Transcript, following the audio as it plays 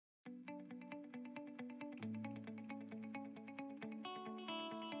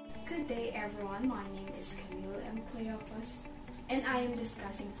Good day everyone, my name is Camille C, and I am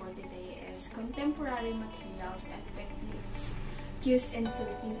discussing for today is contemporary materials and techniques used in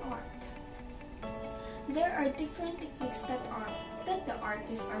Philippine art. There are different techniques that the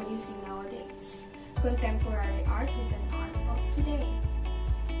artists are using nowadays. Contemporary art is an art of today.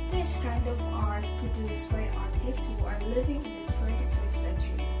 This kind of art produced by artists who are living in the 21st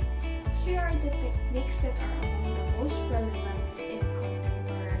century. Here are the techniques that are among the most relevant in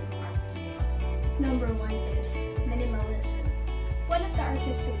contemporary art today. Number 1 is minimalism. One of the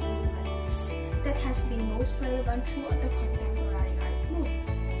artistic movements that has been most relevant throughout the contemporary art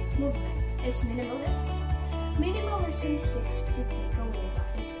movement is minimalism. Minimalism seeks to take away what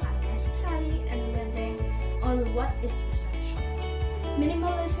is unnecessary and living on what is essential.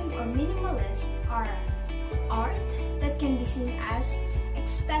 Minimalism or minimalists are art that can be seen as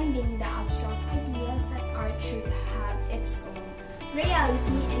extending the abstract ideas that art should have its own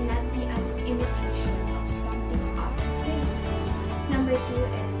reality and not be an imitation of something other than. Number 2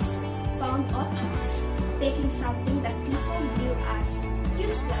 is found objects, taking something that people view as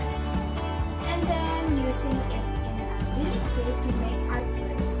useless and then using it in a unique way to make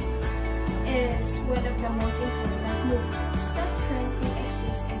artwork is one of the most important movements that currently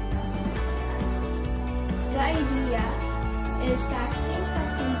exists in the contemporary art. The idea is that things that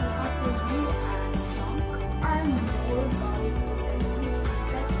can be often viewed as junk are more valuable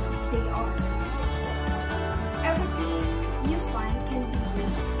than they are. Everything you find can be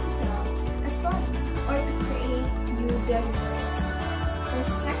used to tell a story or to create new diverse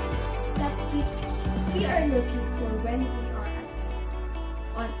perspectives that we are looking for when we are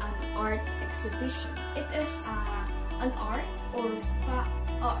on an art exhibition. It is an art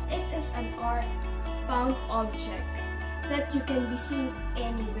found object that you can be seen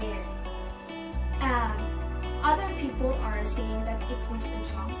anywhere. Other people are saying that it was a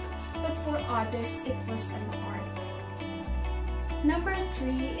junk, but for others it was an art. Number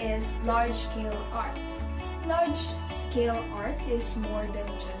 3 is large-scale art. Large-scale art is more than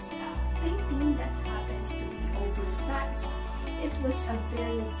just a painting that happens to be oversized. It was a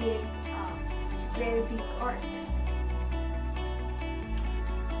very big art.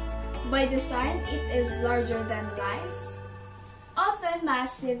 By design, it is larger than life, often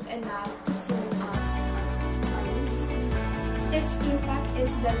massive enough to fill up a room. Its impact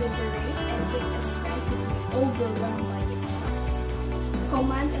is deliberate and it is meant to be overwhelmed by itself,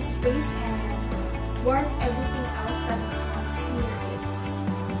 command a space and dwarf everything else that comes near it.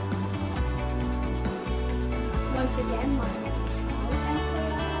 Once again, my name